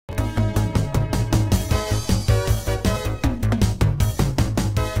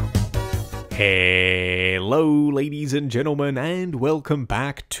Hello ladies and gentlemen, and welcome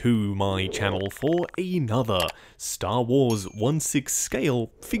back to my channel for another Star Wars 1/6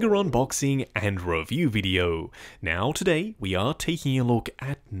 scale figure unboxing and review video. Now today we are taking a look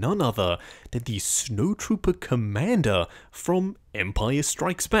at none other than the Snowtrooper Commander from Empire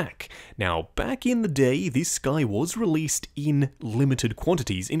Strikes Back. Now, back in the day, this guy was released in limited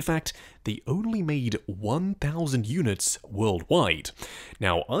quantities. In fact, they only made 1,000 units worldwide.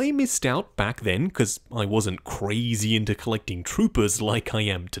 Now, I missed out back then because I wasn't crazy into collecting troopers like I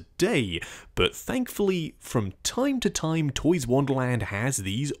am today, but thankfully, from time to time, Toys Wonderland has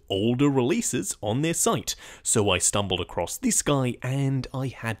these older releases on their site, so I stumbled across this guy and I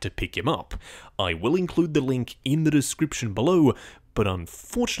had to pick him up. I will include the link in the description below, but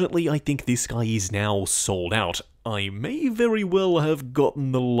unfortunately I think this guy is now sold out. I may very well have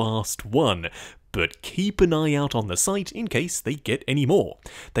gotten the last one, but keep an eye out on the site in case they get any more.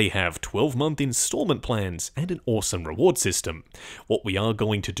 They have 12-month installment plans and an awesome reward system. What we are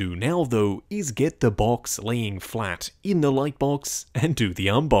going to do now though is get the box laying flat in the light box and do the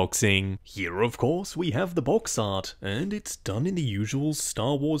unboxing. Here of course we have the box art, and it's done in the usual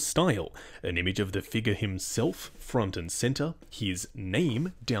Star Wars style. An image of the figure himself front and center, his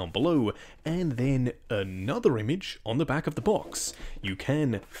name down below, and then another image on the back of the box. You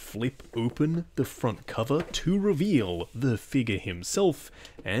can flip open the front cover to reveal the figure himself,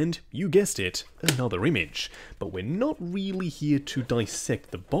 and you guessed it, another image. But we're not really here to dissect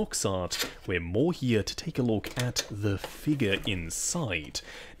the box art, we're more here to take a look at the figure inside.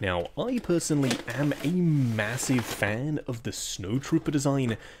 Now, I personally am a massive fan of the Snowtrooper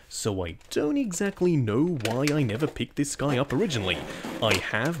design, so I don't exactly know why I never picked this guy up originally. I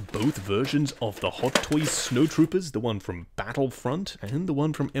have both versions of the Hot Toys Snowtroopers, the one from Battlefront and the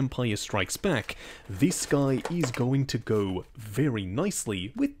one from Empire Strikes Back. This guy is going to go very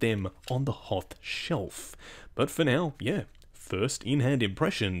nicely with them on the hot shelf. But for now, yeah, first in-hand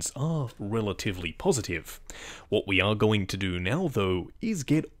impressions are relatively positive. What we are going to do now though is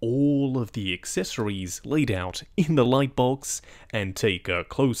get all of the accessories laid out in the light box and take a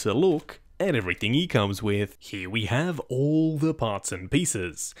closer look at everything he comes with. Here we have all the parts and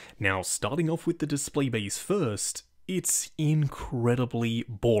pieces. Now, starting off with the display base first, it's incredibly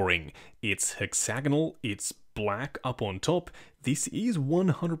boring. It's hexagonal, it's black up on top. This is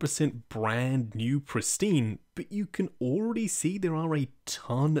 100% brand new pristine, but you can already see there are a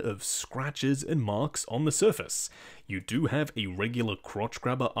ton of scratches and marks on the surface. You do have a regular crotch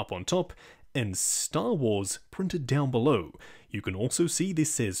grabber up on top, and Star Wars printed down below. You can also see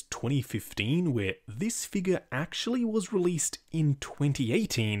this says 2015, where this figure actually was released in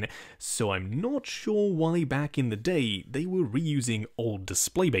 2018, so I'm not sure why back in the day they were reusing old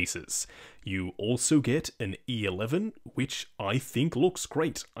display bases. You also get an E11, which I think looks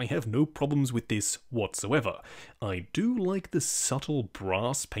great. I have no problems with this whatsoever. I do like the subtle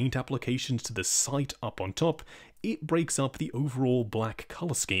brass paint applications to the sight up on top. It breaks up the overall black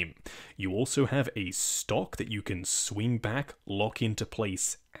color scheme. You also have a stock that you can swing back, lock into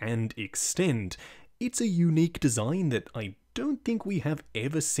place, and extend. It's a unique design that I don't think we have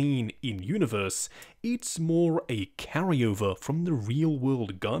ever seen in universe. It's more a carryover from the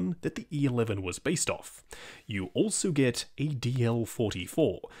real-world gun that the E11 was based off. You also get a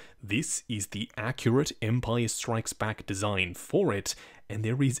DL-44. This is the accurate Empire Strikes Back design for it, and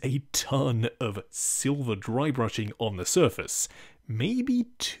there is a ton of silver dry brushing on the surface. Maybe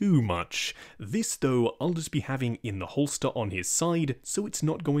too much. This though I'll just be having in the holster on his side, so it's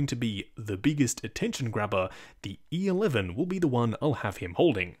not going to be the biggest attention grabber. The E11 will be the one I'll have him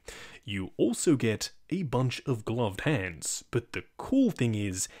holding. You also get a bunch of gloved hands, but the cool thing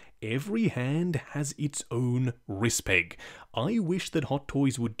is, every hand has its own wrist peg. I wish that Hot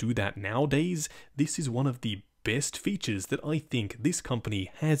Toys would do that nowadays. This is one of the best features that I think this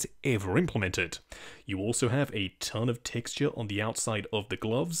company has ever implemented. You also have a ton of texture on the outside of the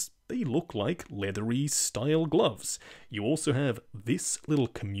gloves. They look like leathery style gloves. You also have this little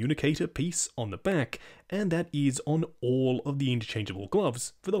communicator piece on the back, and that is on all of the interchangeable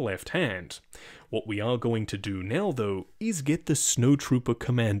gloves for the left hand. What we are going to do now though is get the Snowtrooper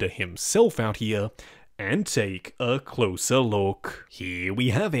Commander himself out here and take a closer look. Here we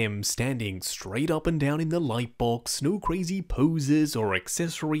have him standing straight up and down in the light box, no crazy poses or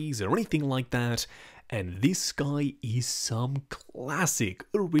accessories or anything like that. And this guy is some classic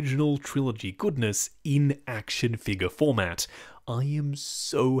original trilogy goodness in action figure format. I am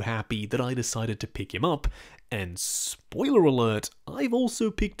so happy that I decided to pick him up. And spoiler alert, I've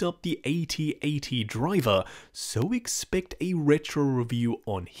also picked up the AT-AT driver, so expect a retro review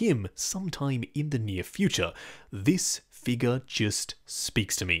on him sometime in the near future. This figure just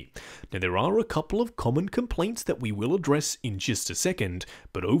speaks to me. Now there are a couple of common complaints that we will address in just a second,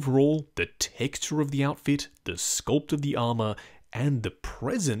 but overall, the texture of the outfit, the sculpt of the armor, and the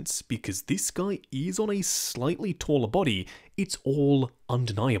presence, because this guy is on a slightly taller body, it's all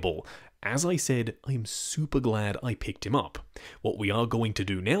undeniable. As I said, I am super glad I picked him up. What we are going to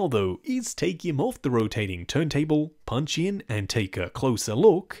do now though is take him off the rotating turntable, punch in and take a closer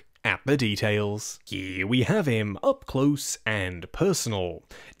look at the details. Here we have him, up close and personal.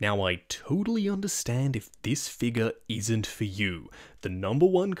 Now I totally understand if this figure isn't for you. The number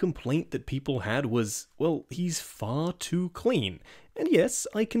one complaint that people had was, well, he's far too clean. And yes,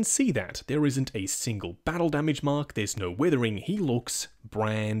 I can see that. There isn't a single battle damage mark, there's no weathering, he looks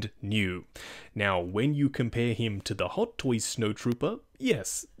brand new. Now, when you compare him to the Hot Toys Snowtrooper,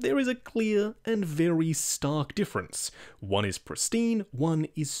 yes, there is a clear and very stark difference. One is pristine, one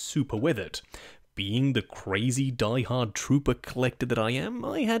is super weathered. Being the crazy die-hard trooper collector that I am,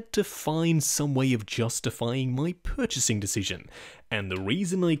 I had to find some way of justifying my purchasing decision. And the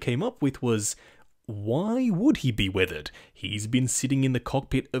reason I came up with was, why would he be weathered? He's been sitting in the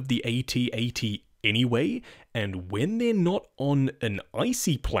cockpit of the AT-AT anyway, and when they're not on an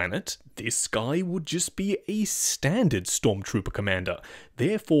icy planet, this guy would just be a standard Stormtrooper commander.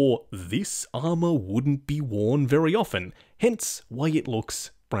 Therefore, this armor wouldn't be worn very often, hence why it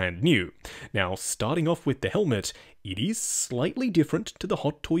looks brand new. Now, starting off with the helmet, it is slightly different to the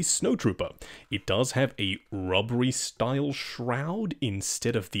Hot Toys Snowtrooper. It does have a rubbery style shroud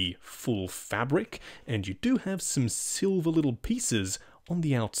instead of the full fabric, and you do have some silver little pieces on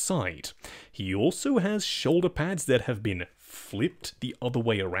the outside. He also has shoulder pads that have been flipped the other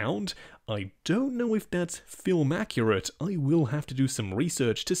way around. I don't know if that's film accurate. I will have to do some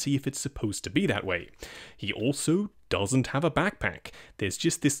research to see if it's supposed to be that way. He also doesn't have a backpack. There's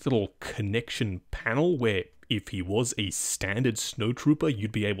just this little connection panel where if he was a standard Snowtrooper,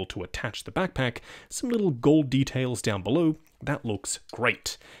 you'd be able to attach the backpack. Some little gold details down below. That looks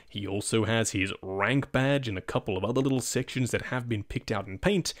great. He also has his rank badge and a couple of other little sections that have been picked out in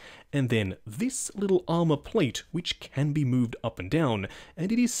paint, and then this little armor plate which can be moved up and down,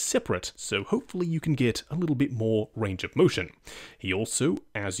 and it is separate, so hopefully you can get a little bit more range of motion. He also,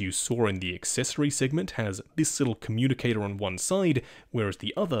 as you saw in the accessory segment, has this little communicator on one side, whereas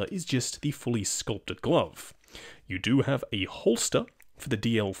the other is just the fully sculpted glove. You do have a holster for the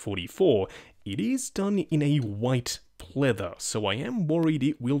DL44. It is done in a white pleather, so I am worried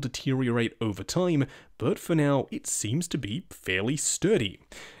it will deteriorate over time, but for now it seems to be fairly sturdy.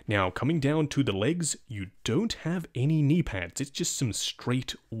 Now, coming down to the legs, you don't have any knee pads, it's just some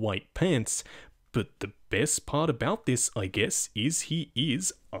straight white pants. But the best part about this, I guess, is he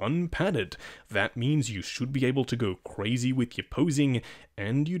is unpadded. That means you should be able to go crazy with your posing,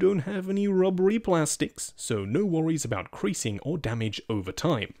 and you don't have any rubbery plastics, so no worries about creasing or damage over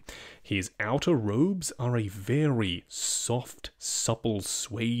time. His outer robes are a very soft, supple,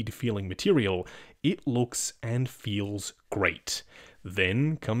 suede-feeling material. It looks and feels great.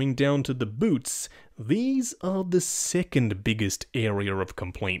 Then, coming down to the boots, these are the second biggest area of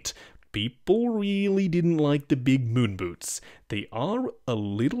complaint. People really didn't like the big moon boots. They are a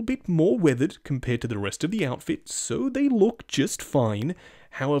little bit more weathered compared to the rest of the outfit, so they look just fine.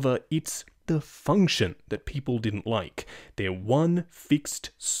 However, it's the function that people didn't like. They're one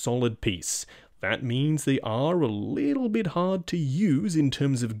fixed solid piece. That means they are a little bit hard to use in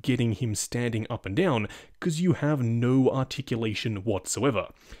terms of getting him standing up and down, because you have no articulation whatsoever.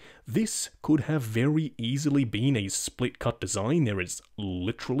 This could have very easily been a split cut design. There is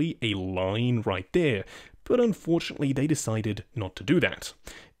literally a line right there, but unfortunately they decided not to do that.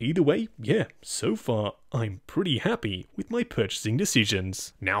 Either way, yeah, so far I'm pretty happy with my purchasing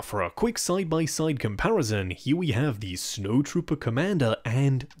decisions. Now for a quick side-by-side comparison, here we have the Snowtrooper Commander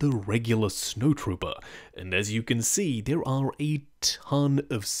and the regular Snowtrooper. And as you can see, there are a ton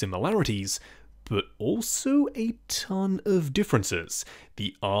of similarities, but also a ton of differences.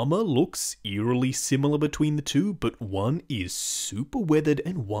 The armor looks eerily similar between the two, but one is super weathered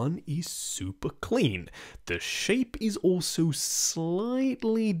and one is super clean. The shape is also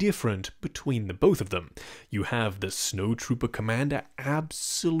slightly different between the both of them. You have the Snowtrooper Commander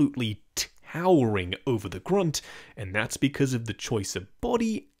absolutely towering over the grunt, and that's because of the choice of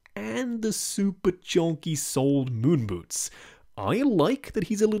body and the super chonky soled moon boots. I like that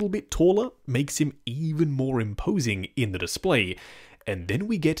he's a little bit taller, makes him even more imposing in the display. And then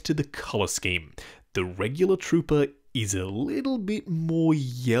we get to the color scheme. The regular Trooper is a little bit more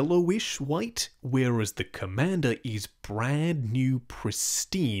yellowish white, whereas the Commander is brand new,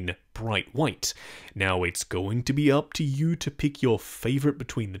 pristine, bright white. Now, it's going to be up to you to pick your favorite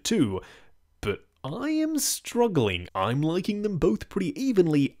between the two, but I am struggling. I'm liking them both pretty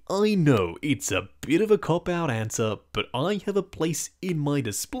evenly. I know it's a bit of a cop-out answer, but I have a place in my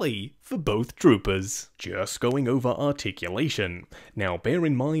display for both troopers. Just going over articulation. Now, bear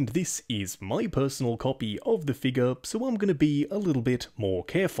in mind this is my personal copy of the figure, so I'm going to be a little bit more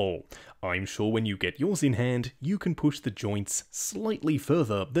careful. I'm sure when you get yours in hand, you can push the joints slightly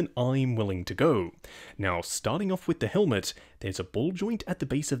further than I'm willing to go. Now, starting off with the helmet, there's a ball joint at the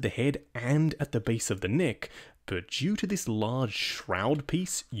base of the head and at the base of the neck, but due to this large shroud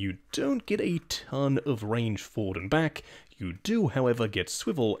piece, you don't get a ton of range forward and back. You do, however, get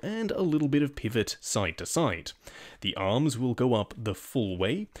swivel and a little bit of pivot side to side. The arms will go up the full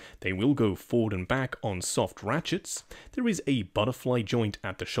way. They will go forward and back on soft ratchets. There is a butterfly joint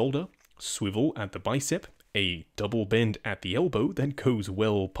at the shoulder, swivel at the bicep, a double bend at the elbow that goes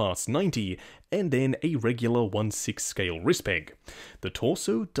well past 90, and then a regular 1/6 scale wrist peg. The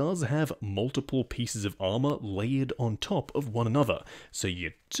torso does have multiple pieces of armor layered on top of one another, so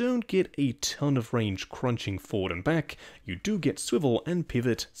you don't get a ton of range crunching forward and back. You do get swivel and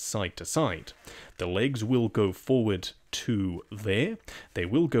pivot side to side. The legs will go forward to there, they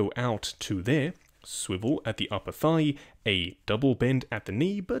will go out to there, swivel at the upper thigh, a double bend at the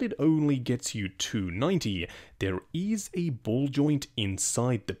knee, but it only gets you to 90. There is a ball joint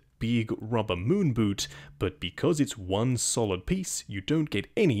inside the big rubber moon boot, but because it's one solid piece, you don't get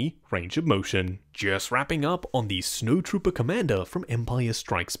any range of motion. Just wrapping up on the Snowtrooper Commander from Empire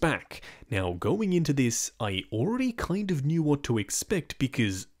Strikes Back. Now, going into this, I already kind of knew what to expect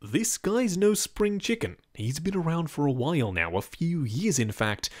because this guy's no spring chicken. He's been around for a while now, a few years in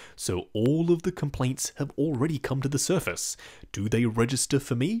fact, so all of the complaints have already come to the surface. Do they register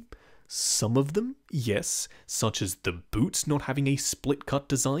for me? Some of them, yes, such as the boots not having a split cut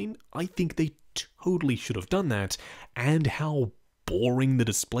design. I think they totally should have done that, and how boring the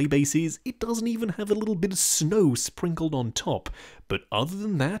display base is. It doesn't even have a little bit of snow sprinkled on top, but other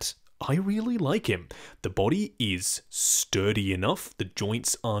than that, I really like him. The body is sturdy enough, the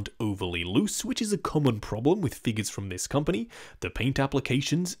joints aren't overly loose, which is a common problem with figures from this company. The paint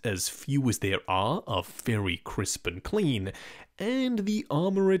applications, as few as there are very crisp and clean, and the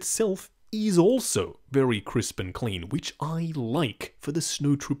armor itself is also very crisp and clean, which I like for the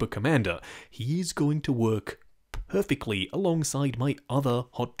Snowtrooper Commander. He is going to work perfectly alongside my other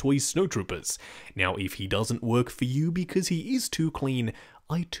Hot Toys Snowtroopers. Now, if he doesn't work for you because he is too clean,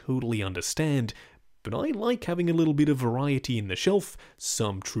 I totally understand, but I like having a little bit of variety in the shelf,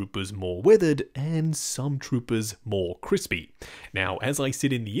 some troopers more weathered and some troopers more crispy. Now, as I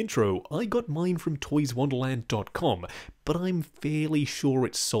said in the intro, I got mine from toyswonderland.com, but I'm fairly sure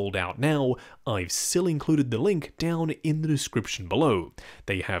it's sold out now. I've still included the link down in the description below.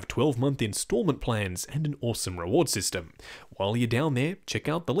 They have 12-month installment plans and an awesome reward system. While you're down there, check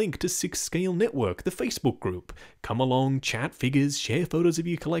out the link to 6 Scale Network, the Facebook group. Come along, chat figures, share photos of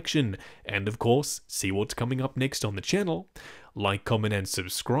your collection, and of course, see what's coming up next on the channel. Like, comment, and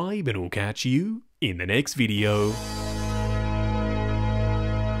subscribe, and we'll catch you in the next video.